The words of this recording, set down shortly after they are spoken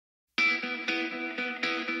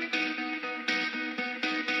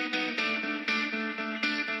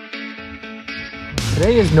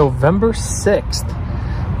Today is November 6th.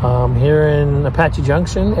 Here in Apache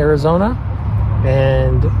Junction, Arizona,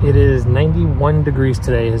 and it is 91 degrees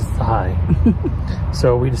today is the high.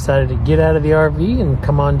 So we decided to get out of the RV and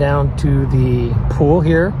come on down to the pool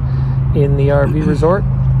here in the RV resort.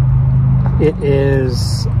 It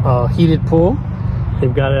is a heated pool.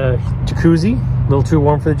 They've got a jacuzzi, a little too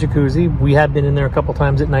warm for the jacuzzi. We have been in there a couple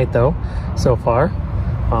times at night though, so far.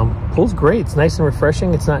 Pool's great. It's nice and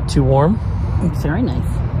refreshing. It's not too warm. It's very nice.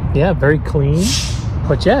 Yeah, very clean.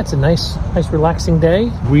 But yeah, it's a nice relaxing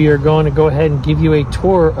day. We are going to go ahead and give you a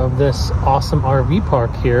tour of this awesome RV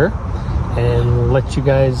park here and let you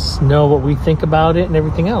guys know what we think about it and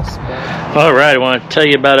everything else. All right, I want to tell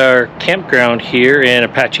you about our campground here in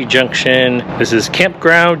Apache Junction. This is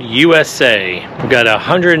Campground USA. We've got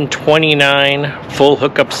 129 full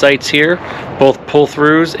hookup sites here, both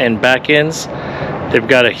pull-throughs and back-ins. They've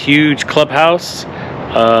got a huge clubhouse,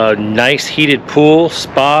 a nice heated pool,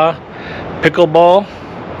 spa, pickleball.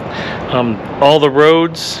 All the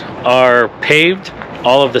roads are paved.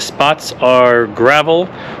 All of the spots are gravel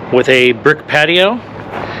with a brick patio.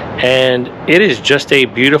 And it is just a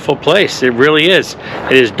beautiful place. It really is.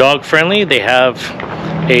 It is dog friendly. They have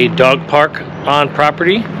a dog park on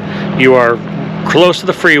property. You are close to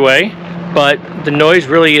the freeway, but the noise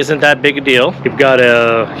really isn't that big a deal. You've got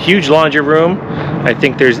a huge laundry room. I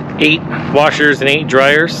think there's 8 washers and 8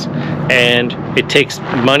 dryers, and it takes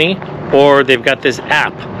money, or they've got this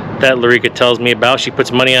app that Lareka tells me about. She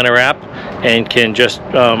puts money on her app and can just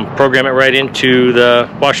program it right into the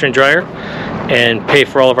washer and dryer and pay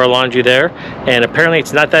for all of our laundry there. And apparently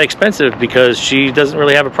it's not that expensive because she doesn't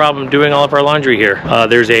really have a problem doing all of our laundry here.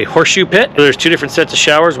 There's a horseshoe pit. There's 2 different sets of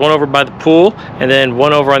showers, one over by the pool and then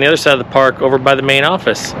one over on the other side of the park over by the main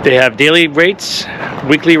office. They have daily rates,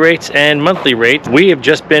 weekly rates, and monthly rates. We have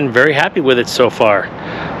just been very happy with it so far.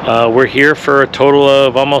 We're here for a total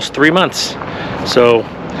of almost 3 months. So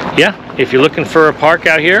yeah, if you're looking for a park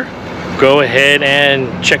out here, go ahead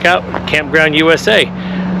and check out Campground USA.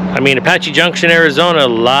 I mean, Apache Junction, Arizona, a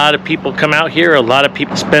lot of people come out here. A lot of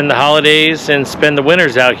people spend the holidays and spend the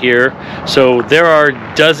winters out here. So there are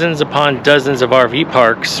dozens upon dozens of RV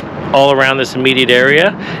parks all around this immediate area.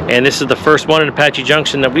 And this is the first one in Apache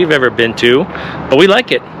Junction that we've ever been to. But we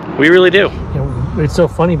like it. We really do. It's so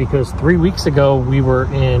funny because 3 weeks ago we were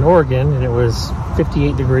in Oregon and it was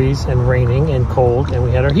 58 degrees and raining and cold, and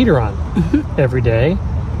we had our heater on every day.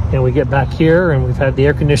 And we get back here and we've had the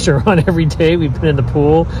air conditioner on every day. We've been in the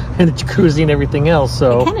pool and the jacuzzi and everything else.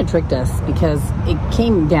 So it kind of tricked us because it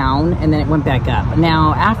came down and then it went back up.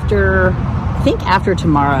 Now I think after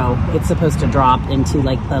tomorrow it's supposed to drop into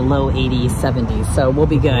like the low 80s, 70s. So we'll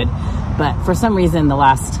be good. But for some reason the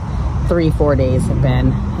last 3-4 days have been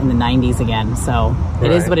in the 90s again. So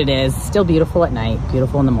it is what it is. Still beautiful at night,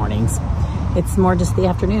 beautiful in the mornings. It's more just the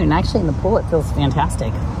afternoon. And actually in the pool it feels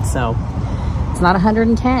fantastic. So it's not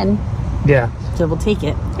 110. Yeah. So we'll take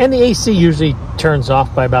it. And the AC usually turns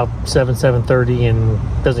off by about 7:30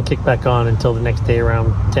 and doesn't kick back on until the next day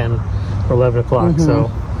around 10 or 11 o'clock. So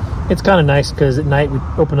it's kind of nice because at night we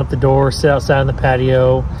open up the door, sit outside on the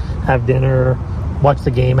patio, have dinner, watch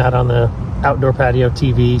the game out on the outdoor patio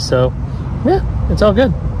TV. So yeah, it's all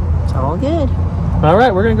good. It's all good. All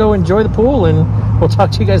right, we're going to go enjoy the pool and we'll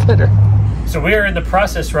talk to you guys later. So we are in the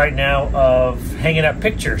process right now of hanging up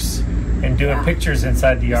pictures and doing pictures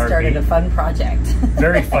inside the RV. Started a fun project.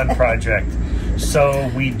 Very fun project.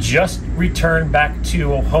 So we just returned back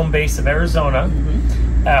to a home base of Arizona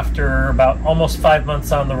after about almost 5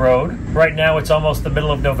 months on the road. Right now it's almost the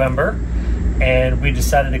middle of November, and we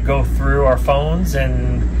decided to go through our phones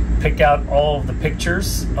and pick out all of the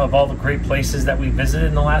pictures of all the great places that we visited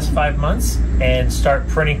in the last 5 months and start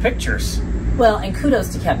printing pictures. Well, and kudos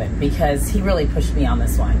to Kevin because he really pushed me on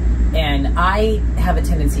this one. And I have a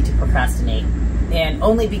tendency to procrastinate, and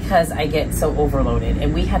only because I get so overloaded.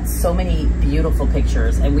 And we had so many beautiful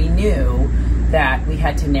pictures, and we knew that we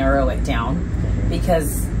had to narrow it down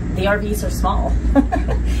because the RVs are small.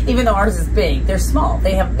 Even though ours is big, they're small.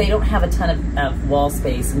 They don't have a ton of wall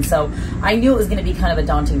space, and so I knew it was going to be kind of a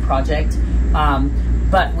daunting project.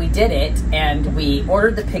 But we did it, and we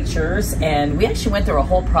ordered the pictures, and we actually went through a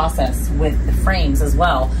whole process with the frames as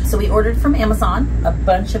well. So we ordered from Amazon a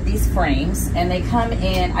bunch of these frames, and they come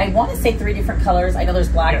in, I want to say 3 different colors. I know there's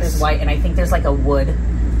black, there's white, and I think there's like a wood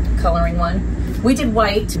coloring one. We did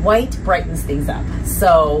white. White brightens things up.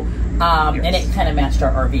 So, and it kind of matched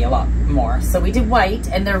our RV a lot more. So we did white,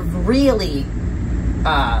 and they're really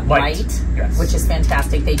light, which is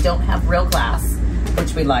fantastic. They don't have real glass,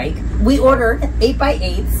 which we like. We ordered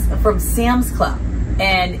 8x8s from Sam's Club,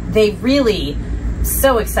 and they really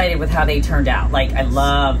so excited with how they turned out. Like, I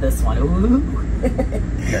love this one. Ooh.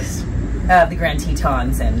 Yes. The Grand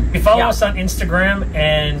Tetons. And if you follow us on Instagram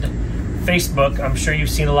and Facebook, I'm sure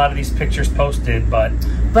you've seen a lot of these pictures posted, but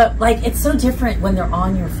like, it's so different when they're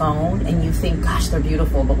on your phone and you think, gosh, they're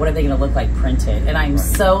beautiful, but what are they going to look like printed? And I'm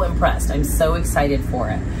so impressed. I'm so excited for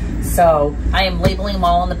it. So I am labeling them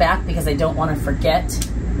all on the back because I don't want to forget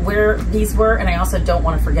where these were, and I also don't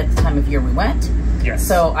want to forget the time of year we went. Yes.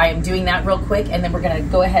 So I am doing that real quick, and then we're going to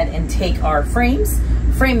go ahead and take our frames,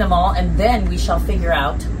 frame them all, and then we shall figure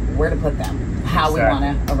out where to put them, how we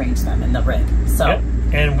want to arrange them in the rig. So. Yep.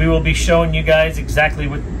 And we will be showing you guys exactly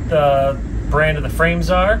what the brand of the frames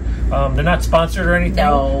are. They're not sponsored or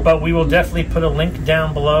anything, but we will definitely put a link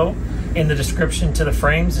down below in the description to the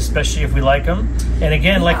frames, especially if we like them. And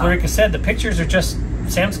again, like Lareka said, the pictures are just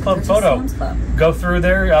Sam's Club photo. Sam's Club. Go through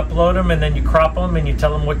there, upload them, and then you crop them and you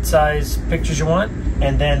tell them what size pictures you want.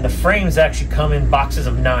 And then the frames actually come in boxes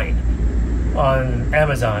of 9 on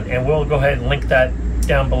Amazon, and we'll go ahead and link that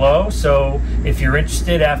down below. So if you're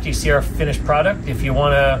interested after you see our finished product, if you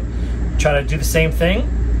want to try to do the same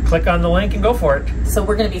thing, click on the link and go for it. So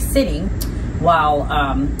we're going to be sitting while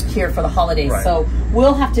here for the holidays, so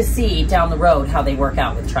we'll have to see down the road how they work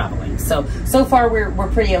out with traveling. So far we're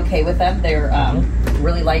pretty okay with them. They're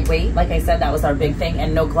really lightweight, like I said. That was our big thing,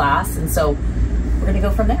 and no glass, and so we're going to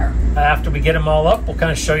go from there. After we get them all up, we'll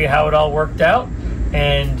kind of show you how it all worked out.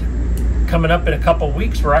 And coming up in a couple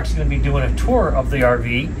weeks, we're actually going to be doing a tour of the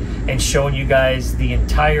RV and showing you guys the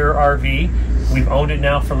entire RV. We've owned it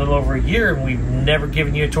now for a little over a year, and we've never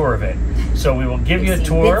given you a tour of it. So we will give you a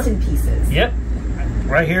tour. Bits and pieces. Yep.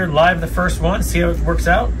 Right here, live, the first one. See how it works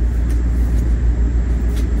out.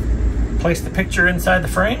 Place the picture inside the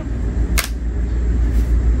frame.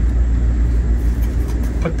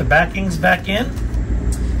 Put the backings back in.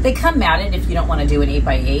 They come matted if you don't want to do an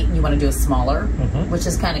 8x8 and you want to do a smaller, which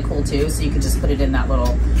is kind of cool too. So you could just put it in that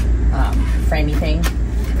little framey thing.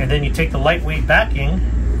 And then you take the lightweight backing,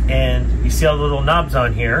 and you see all the little knobs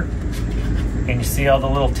on here, and you see all the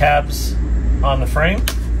little tabs on the frame.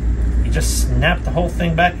 You just snap the whole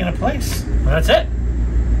thing back into place, and that's it.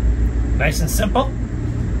 Nice and simple.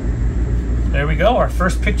 There we go. Our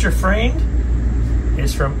first picture framed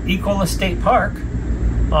is from Equal Estate Park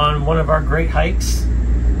on one of our great hikes.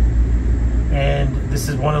 And this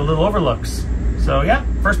is one of the little overlooks. So yeah,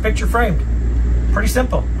 first picture framed. Pretty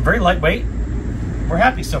simple, very lightweight. We're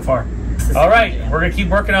happy so far. All right, we're gonna keep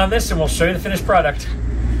working on this and we'll show you the finished product.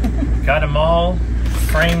 Got them all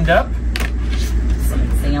framed up. Some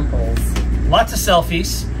examples. Lots of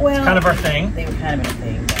selfies. Well, it's kind of our thing. They were kind of a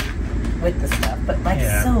thing with the stuff, but like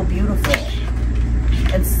so beautiful.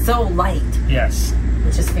 And so light. Yes.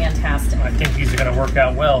 Which is fantastic. I think these are gonna work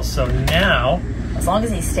out well. So now, as long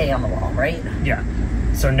as they stay on the wall, right? Yeah.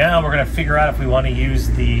 So now we're going to figure out if we want to use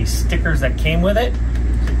the stickers that came with it,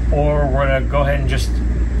 or we're going to go ahead and just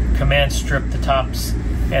command strip the tops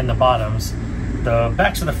and the bottoms. The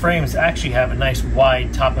backs of the frames actually have a nice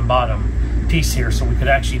wide top and bottom piece here, so we could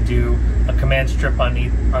actually do a command strip on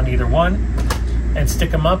either one and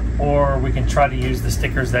stick them up, or we can try to use the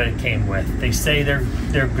stickers that it came with. They say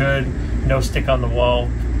they're good, no stick on the wall,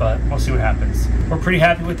 but we'll see what happens. We're pretty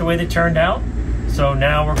happy with the way they turned out. So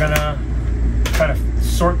now we're gonna try to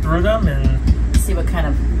sort through them and see what kind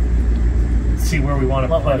of where we want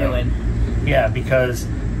to put them. Doing. Yeah, because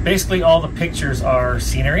basically all the pictures are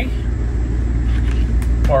scenery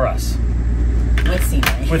or us. With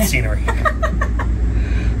scenery. With scenery.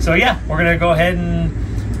 So yeah, we're gonna go ahead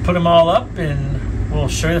and put them all up and we'll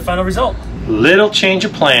show you the final result. Little change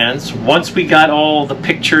of plans. Once we got all the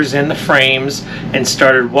pictures in the frames and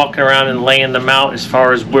started walking around and laying them out as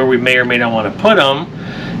far as where we may or may not want to put them,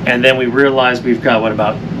 and then we realized we've got, what,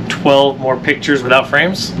 about 12 more pictures without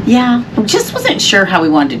frames? Yeah, we just wasn't sure how we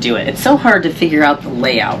wanted to do it. It's so hard to figure out the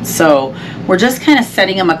layout. So we're just kind of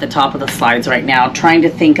setting them at the top of the slides right now, trying to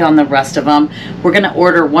think on the rest of them. We're going to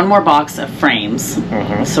order one more box of frames,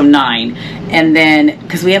 so 9. And then,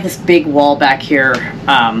 because we have this big wall back here,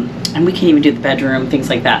 and we can't even do the bedroom, things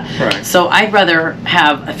like that. Right. So I'd rather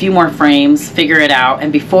have a few more frames, figure it out,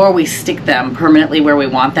 and before we stick them permanently where we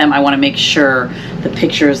want them, I want to make sure the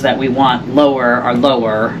pictures that we want lower are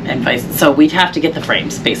lower, and so we'd have to get the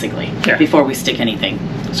frames basically before we stick anything.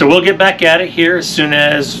 So we'll get back at it here as soon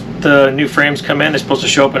as the new frames come in. They're supposed to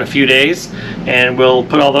show up in a few days, and we'll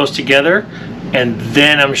put all those together. And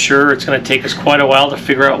then I'm sure it's going to take us quite a while to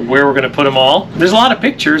figure out where we're going to put them all. There's a lot of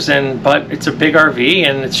pictures, but it's a big RV,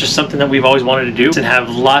 and it's just something that we've always wanted to do, and have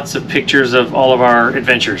lots of pictures of all of our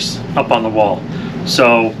adventures up on the wall.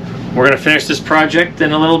 So we're going to finish this project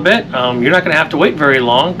in a little bit. You're not going to have to wait very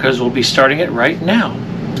long because we'll be starting it right now.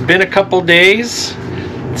 It's been a couple days,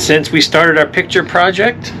 since we started our picture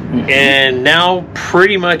project, and now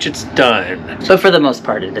pretty much it's done. So for the most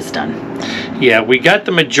part, it is done. Yeah, we got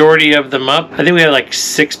the majority of them up. I think we have like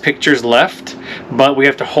 6 pictures left, but we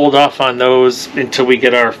have to hold off on those until we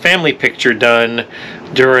get our family picture done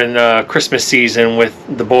during Christmas season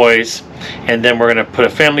with the boys. And then we're going to put a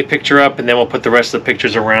family picture up, and then we'll put the rest of the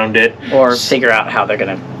pictures around it. Or figure out how they're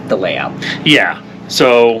going to, the layout. Yeah.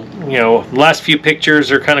 So, you know, last few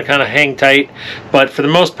pictures are kind of hang tight, but for the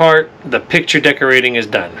most part, the picture decorating is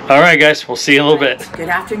done. All right, guys, we'll see you in a little bit. Good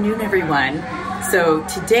afternoon, everyone. So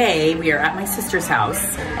today we are at my sister's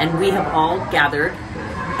house, and we have all gathered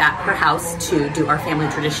at her house to do our family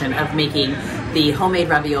tradition of making the homemade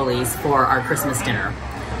raviolis for our Christmas dinner.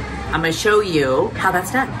 I'm going to show you how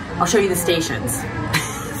that's done. I'll show you the stations.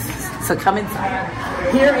 So come inside.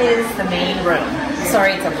 Here is the main room.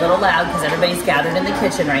 Sorry, it's a little loud because everybody's gathered in the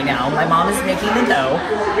kitchen right now. My mom is making the dough.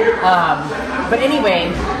 But anyway,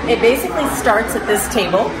 it basically starts at this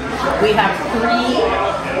table. We have 3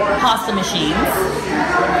 pasta machines.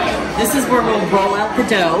 This is where we'll roll out the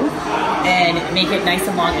dough and make it nice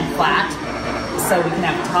and long and flat, so we can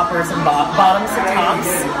have toppers and bottoms and tops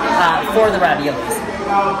for the raviolis.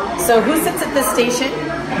 So who sits at this station?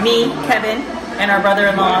 Me, Kevin, and our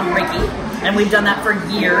brother-in-law, Ricky. And we've done that for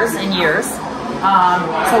years and years.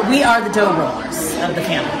 So we are the dough rollers of the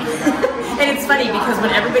family. And it's funny because when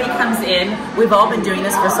everybody comes in, we've all been doing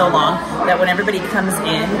this for so long that when everybody comes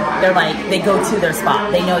in, they're like, they go to their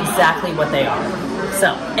spot. They know exactly what they are.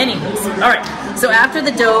 So anyways, all right. So after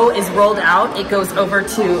the dough is rolled out, it goes over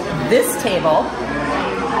to this table.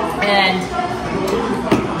 And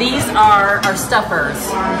these are our stuffers.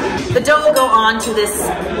 The dough will go on to this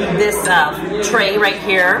tray right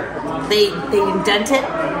here. They indent it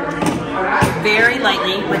very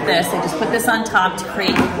lightly with this. They just put this on top to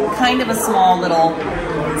create kind of a small little,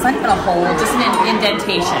 it's not even a hole, just an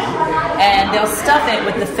indentation. And they'll stuff it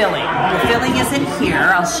with the filling. The filling is in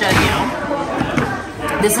here, I'll show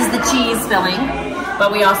you. This is the cheese filling,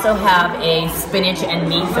 but we also have a spinach and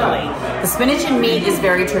meat filling. The spinach and meat is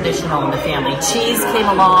very traditional in the family. Cheese came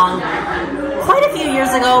along quite a few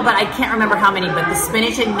years ago, but I can't remember how many, but the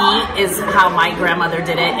spinach and meat is how my grandmother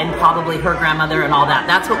did it, and probably her grandmother and all that.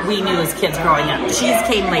 That's what we knew as kids growing up. Cheese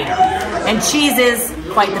came later. And cheese is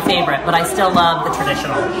quite the favorite, but I still love the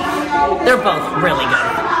traditional. They're both really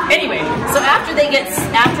good. Anyway, so after they get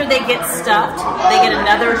stuffed, they get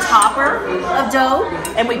another topper of dough,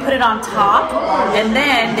 and we put it on top, and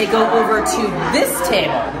then they go over to this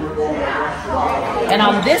table. And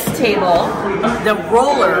on this table, the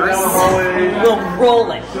rollers will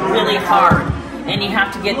roll it really hard. And you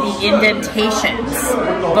have to get the indentations,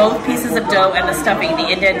 both pieces of dough and the stuffing, the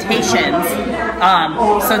indentations.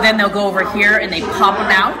 So then they'll go over here and they pop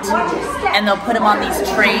them out, and they'll put them on these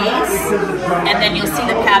trays, and then you'll see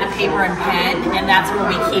the pad of paper and pen, and that's where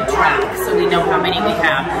we keep track, so we know how many we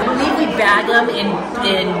have. I believe we bag them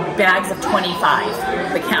in bags of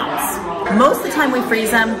 25, the counts. Most of the time we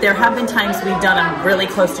freeze them. There have been times we've done them really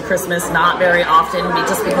close to Christmas, not very often,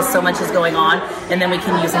 just because so much is going on, and then we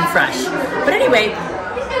can use them fresh. But anyway,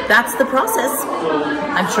 that's the process.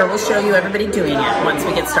 I'm sure we'll show you everybody doing it once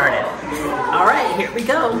we get started. All right, here we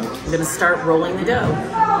go. I'm gonna start rolling the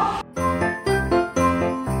dough.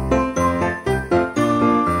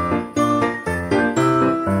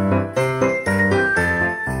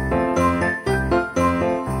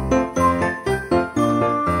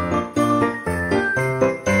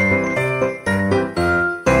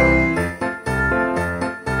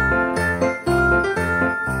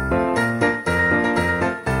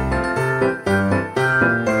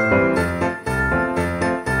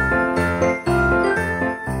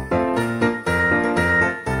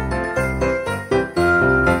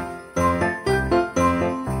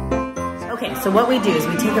 So what we do is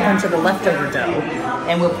we take a bunch of the leftover dough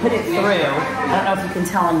and we'll put it through. I don't know if you can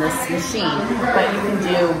tell on this machine, but you can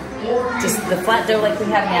do just the flat dough like we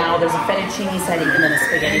have now. There's a fettuccine setting and then a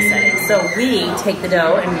spaghetti setting. So we take the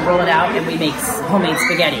dough and we roll it out and we make homemade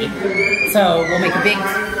spaghetti. So we'll make a big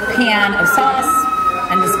pan of sauce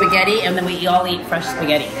and the spaghetti, and then we all eat fresh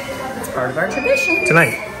spaghetti. It's part of our tradition.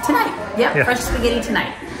 Tonight. Tonight, yep, yeah. Fresh spaghetti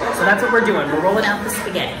tonight. So that's what we're doing. We're rolling out the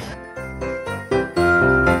spaghetti.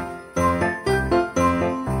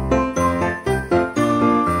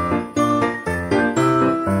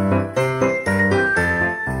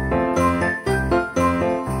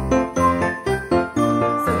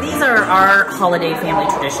 our holiday family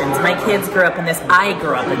traditions. My kids grew up in this. I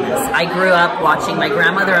grew up in this. I grew up watching my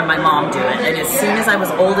grandmother and my mom do it. And as soon as I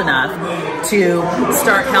was old enough to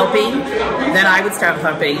start helping, then I would start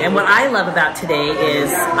helping. And what I love about today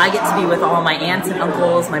is I get to be with all my aunts and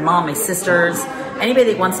uncles, my mom, my sisters,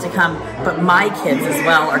 anybody that wants to come, but my kids as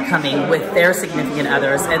well are coming with their significant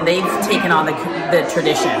others, and they've taken on the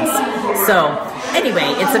traditions. So anyway,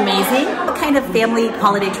 it's amazing. What kind of family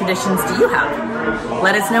holiday traditions do you have?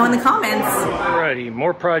 Let us know in the comments. Alrighty,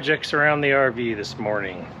 more projects around the RV this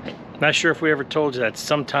morning. Not sure if we ever told you that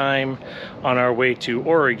sometime on our way to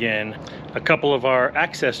Oregon, a couple of our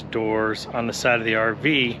access doors on the side of the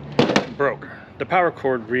RV broke. The power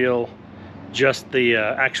cord reel, just the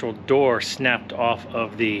actual door snapped off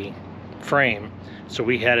of the frame, so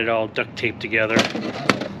we had it all duct taped together.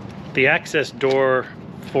 The access door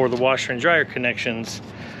for the washer and dryer connections,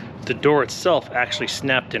 the door itself actually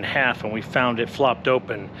snapped in half, and we found it flopped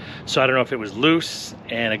open. So I don't know if it was loose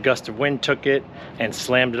and a gust of wind took it and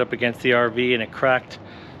slammed it up against the RV and it cracked.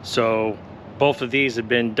 So both of these have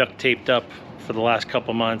been duct taped up for the last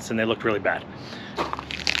couple months and they look really bad.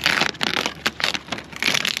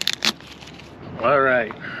 All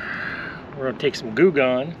right, we're gonna take some Goo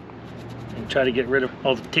Gone and try to get rid of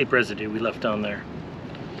all the tape residue we left on there.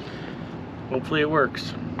 Hopefully it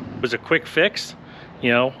works. It was a quick fix. You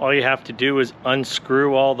know, all you have to do is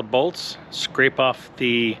unscrew all the bolts, scrape off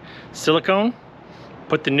the silicone,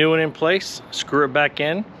 put the new one in place, screw it back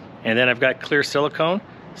in, and then I've got clear silicone,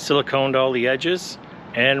 siliconed all the edges,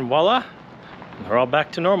 and voila, they're all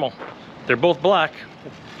back to normal. They're both black.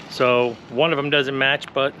 So one of them doesn't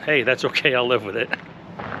match, but hey, that's okay, I'll live with it.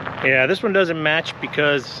 Yeah, this one doesn't match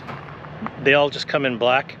because they all just come in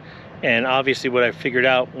black. And obviously what I figured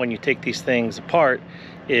out when you take these things apart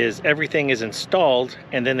is everything is installed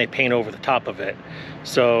and then they paint over the top of it.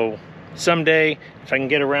 So someday, if I can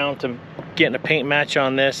get around to getting a paint match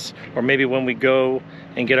on this, or maybe when we go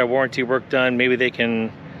and get our warranty work done, maybe they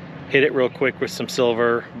can hit it real quick with some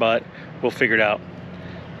silver, but we'll figure it out.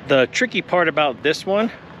 The tricky part about this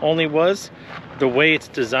one only was the way it's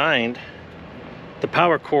designed. The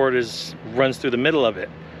power cord runs through the middle of it.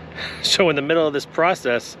 So in the middle of this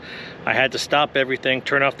process, I had to stop everything,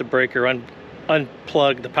 turn off the breaker,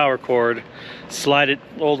 unplug the power cord, slide the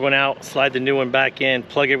old one out, slide the new one back in,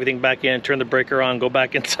 plug everything back in, turn the breaker on, go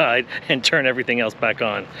back inside, and turn everything else back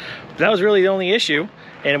on. But that was really the only issue,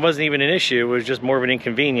 and it wasn't even an issue, it was just more of an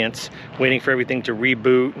inconvenience, waiting for everything to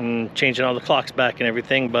reboot and changing all the clocks back and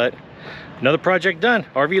everything. But another project done,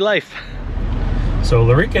 RV life. So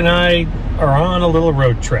Lareka and I are on a little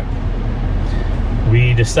road trip.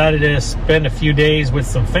 We decided to spend a few days with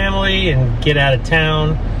some family and get out of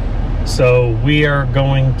town. So we are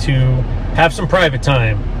going to have some private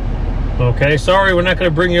time. Okay, sorry we're not going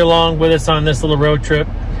to bring you along with us on this little road trip.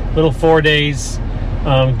 Little 4 days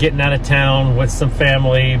getting out of town with some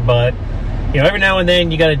family, but you know, every now and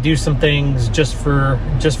then you got to do some things just for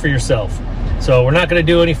yourself. So we're not going to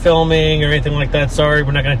do any filming or anything like that. Sorry,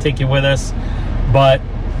 we're not going to take you with us, but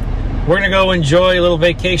we're going to go enjoy a little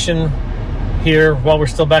vacation here while we're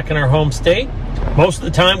still back in our home state. Most of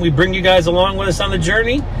the time we bring you guys along with us on the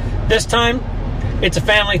journey. This time it's a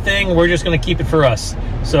family thing. We're just going to keep it for us.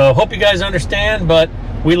 So hope you guys understand, but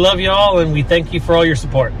we love you all and we thank you for all your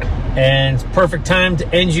support. And it's perfect time to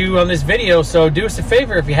end you on this video. So do us a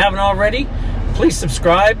favor, if you haven't already, please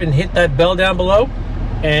subscribe and hit that bell down below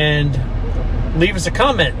and leave us a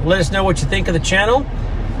comment. Let us know what you think of the channel.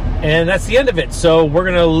 And that's the end of it. So we're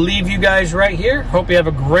going to leave you guys right here. Hope you have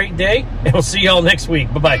a great day, and we'll see y'all next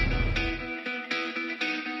week. Bye-bye.